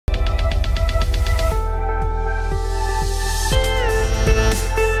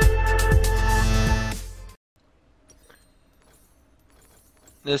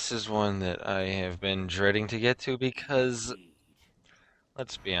This is one that I have been dreading to get to because,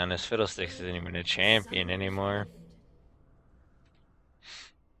 let's be honest, Fiddlesticks isn't even a champion anymore.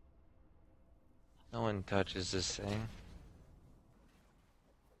 No one touches this thing.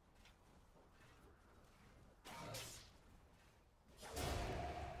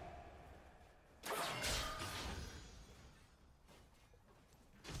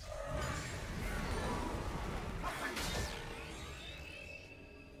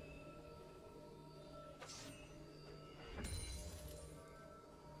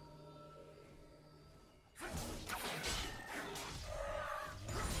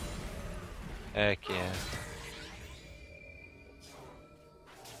 Heck yeah.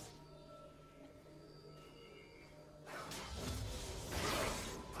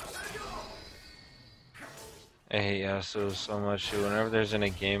 I hate Yasuo so much too. Whenever there's in a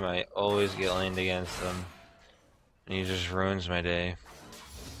game, I always get laned against them. And he just ruins my day.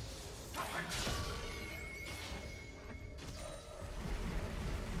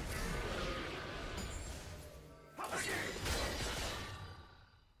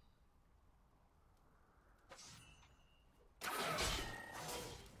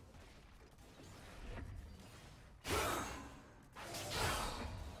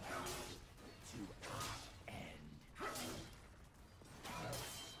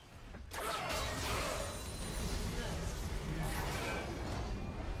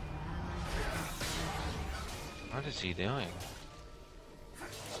 What is he doing?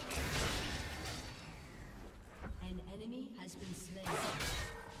 An enemy has been slain.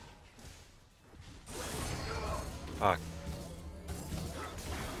 Fuck.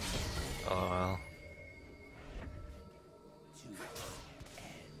 Oh well.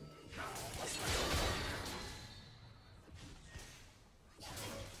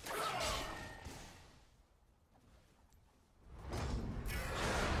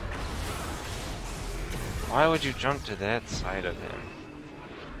 Why would you jump to that side of him?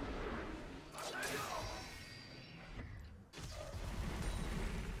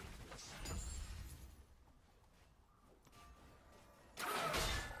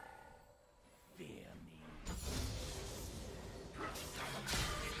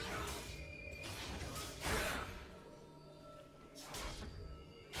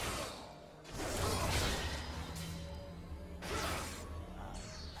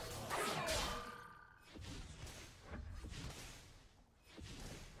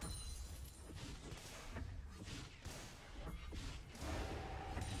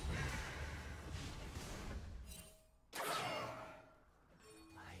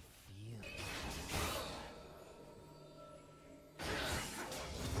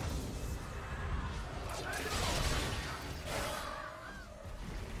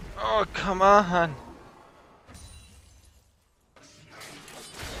 Oh, come on!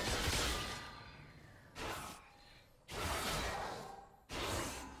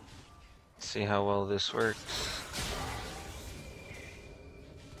 See how well this works.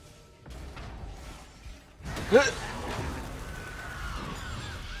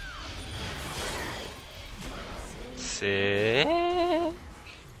 Sick.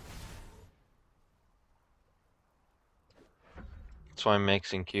 That's why I'm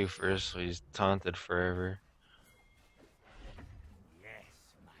mixing Q first, so he's taunted forever.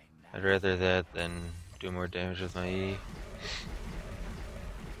 I'd rather that than do more damage with my E.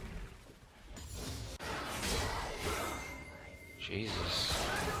 Jesus.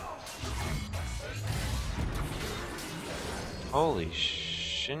 Holy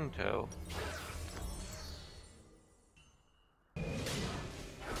Shinto.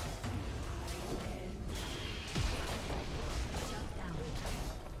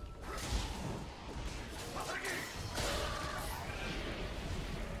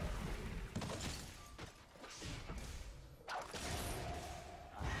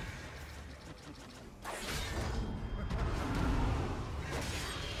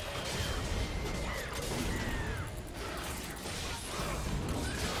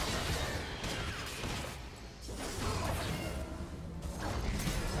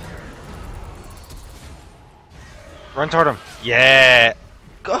 Run toward him. Yeah.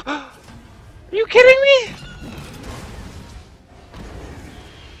 Go. Are you kidding me?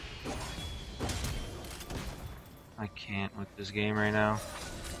 I can't with this game right now.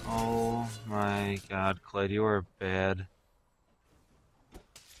 Oh my god, Clyde, you are bad.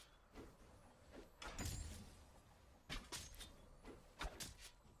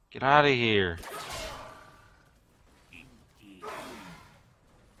 Get out of here.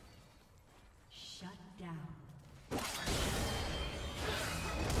 Shut down.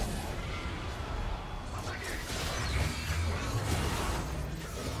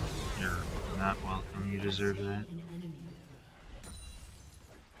 deserve that. An enemy.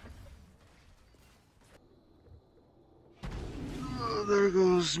 Oh, there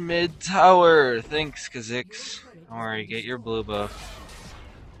goes mid tower. Thanks, Kha'Zix. Don't worry, get your blue buff.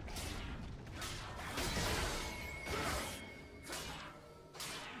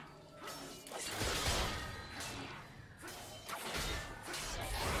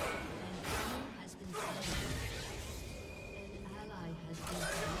 Has been slain. An ally has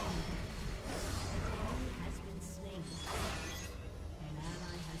been slain. An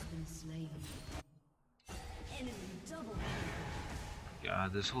ally has been slain. Enemy double.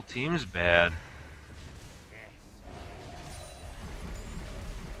 God, this whole team's bad.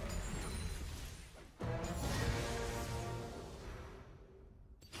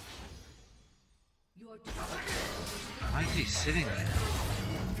 Your Why is he sitting there?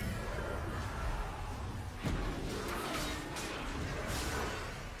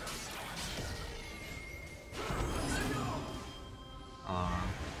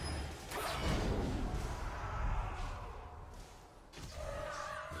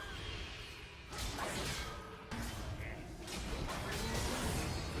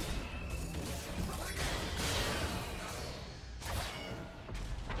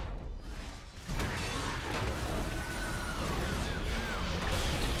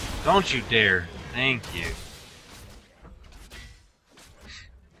 Don't you dare. Thank you.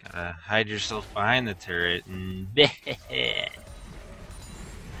 Gotta hide yourself behind the turret and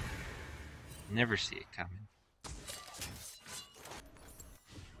never see it coming.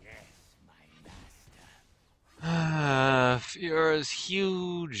 Fiora's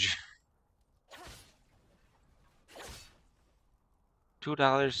huge.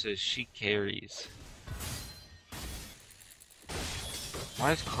 $2 says she carries.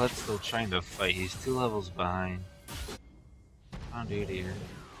 Why is Kled still trying to fight? He's 2 levels behind. Oh, dude, here.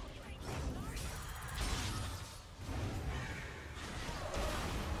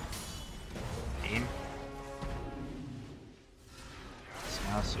 Aim.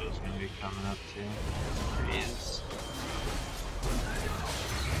 Smasso is going to be coming up too. There he is.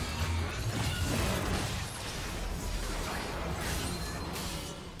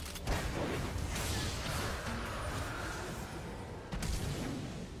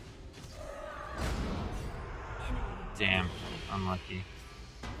 Damn, unlucky.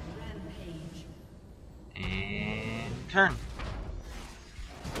 rampage. And turn.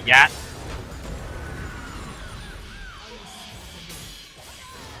 Yeah.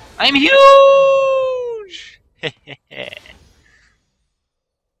 I'm huge!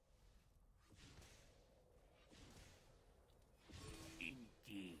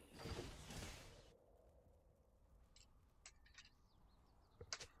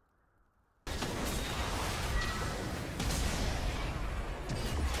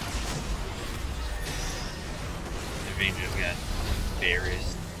 Ranger's got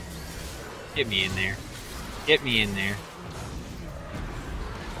embarrassed. Get me in there. Get me in there.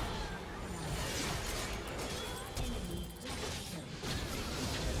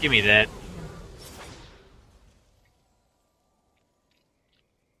 Give me that.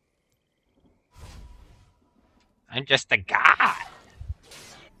 I'm just a god.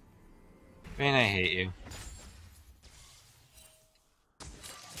 Man, I hate you.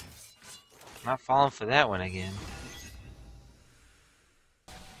 I'm not falling for that one again.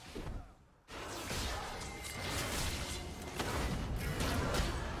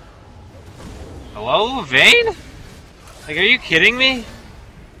 Hello, Vayne? Like, are you kidding me?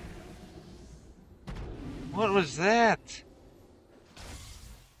 What was that?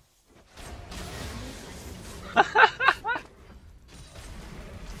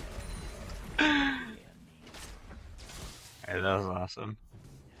 Hey, that was awesome.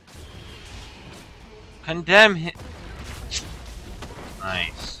 Condemn him.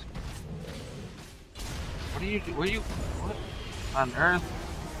 Nice. What are you? What on earth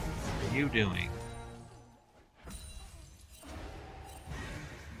are you doing?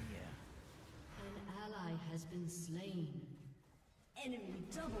 An ally has been slain. Enemy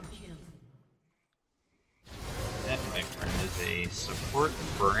double kill. That, my friend, is a support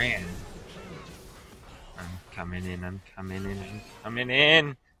brand. I'm coming in. I'm coming in. I'm coming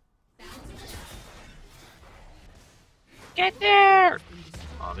in. Get there!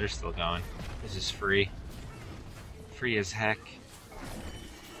 Oh, they're still going. This is free. Free as heck.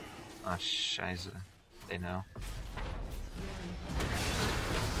 Oh, shiza. They know.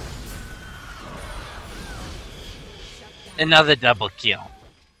 Another double kill.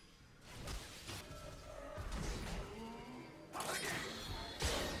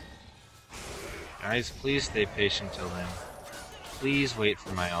 Guys, please stay patient till then. Please wait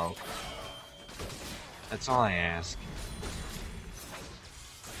for my ult. That's all I ask.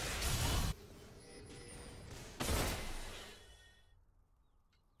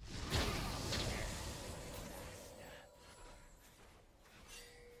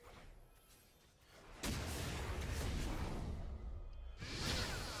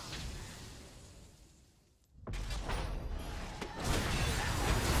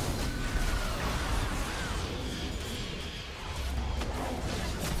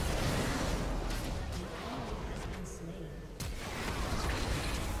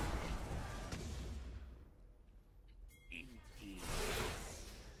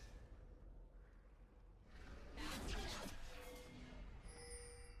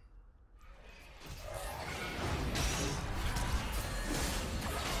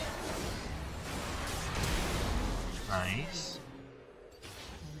 Nice.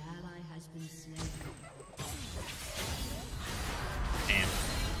 An ally has been slain. Damn.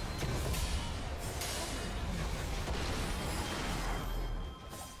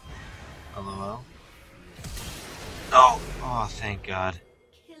 LOL. Oh! Oh, thank God.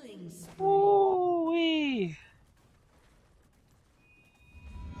 Killing spree. Ooh-wee.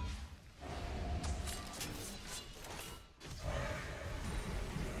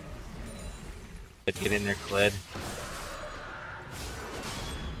 Get in there, Cled.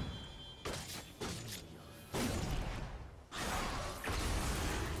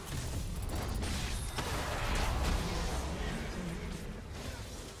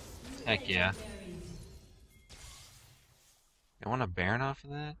 Heck yeah. You want a Baron off of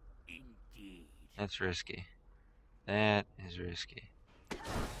that? That's risky. That is risky.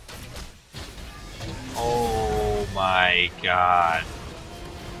 Oh my God.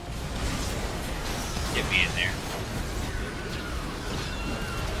 Get me in there.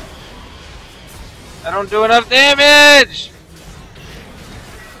 I don't do enough damage!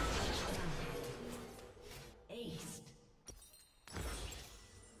 Aced.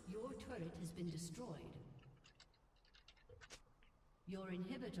 Your turret has been destroyed. Your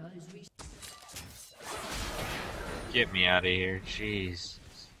inhibitor is reached. Get me out of here, jeez.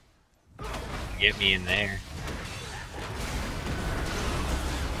 Get me in there.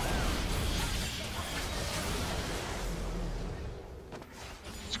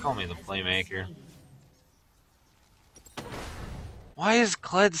 Just call me the playmaker. Why is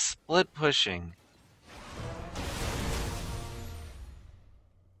Kled split pushing?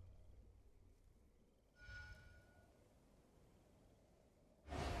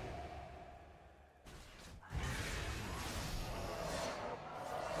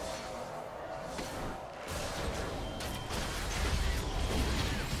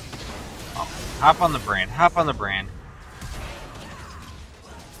 Hop on the brand. Hop on the brand.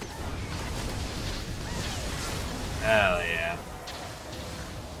 Hell yeah.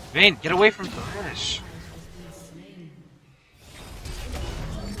 Vayne, get away from Thresh.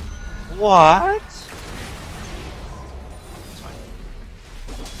 What?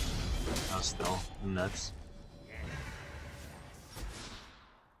 No, still nuts.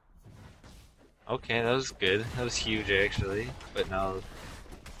 Okay, that was good. That was huge, actually. But no,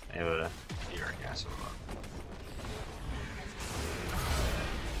 they would have. You're a gas up.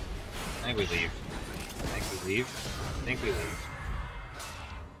 I think we leave. I think we leave. I think we leave.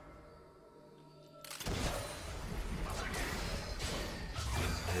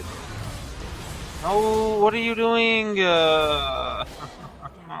 No, what are you doing?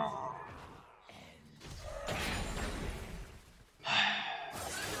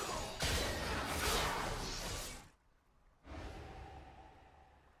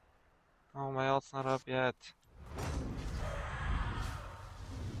 Oh, my ult's not up yet.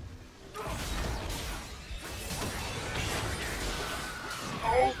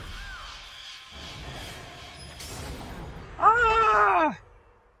 Oh! Ah!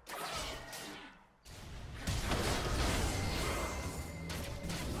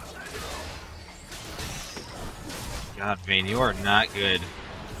 God, Vayne, you are not good.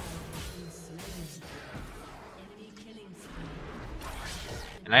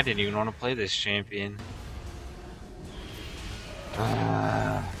 And I didn't even want to play this champion. It's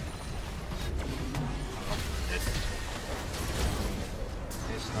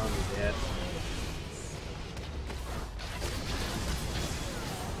not dead.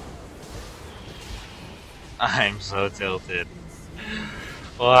 I'm so tilted.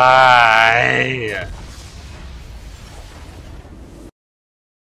 Why?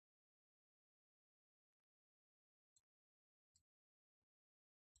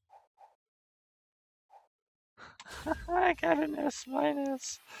 I got an S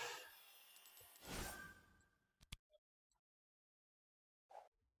minus.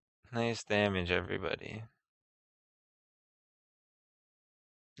 Nice damage, everybody.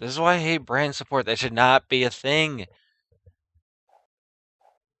 This is why I hate brand support. That should not be a thing.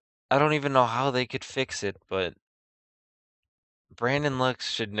 I don't even know how they could fix it, but Brandon Lux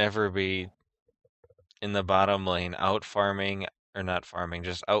should never be in the bottom lane, out farming, or not farming,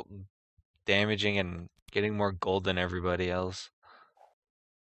 just out damaging and getting more gold than everybody else.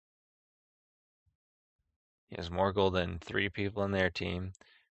 He has more gold than 3 people in their team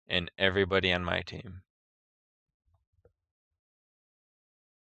and everybody on my team.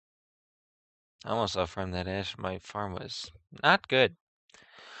 I almost out-farmed that Ash. My farm was not good.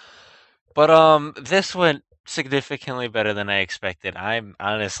 But this went significantly better than I expected. I'm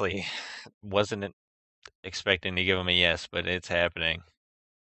honestly wasn't expecting to give him a yes, but it's happening.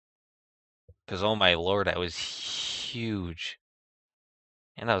 Because, oh my lord, I was huge.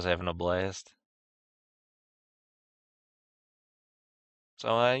 And I was having a blast.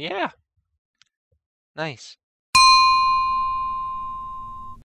 So, yeah. Nice.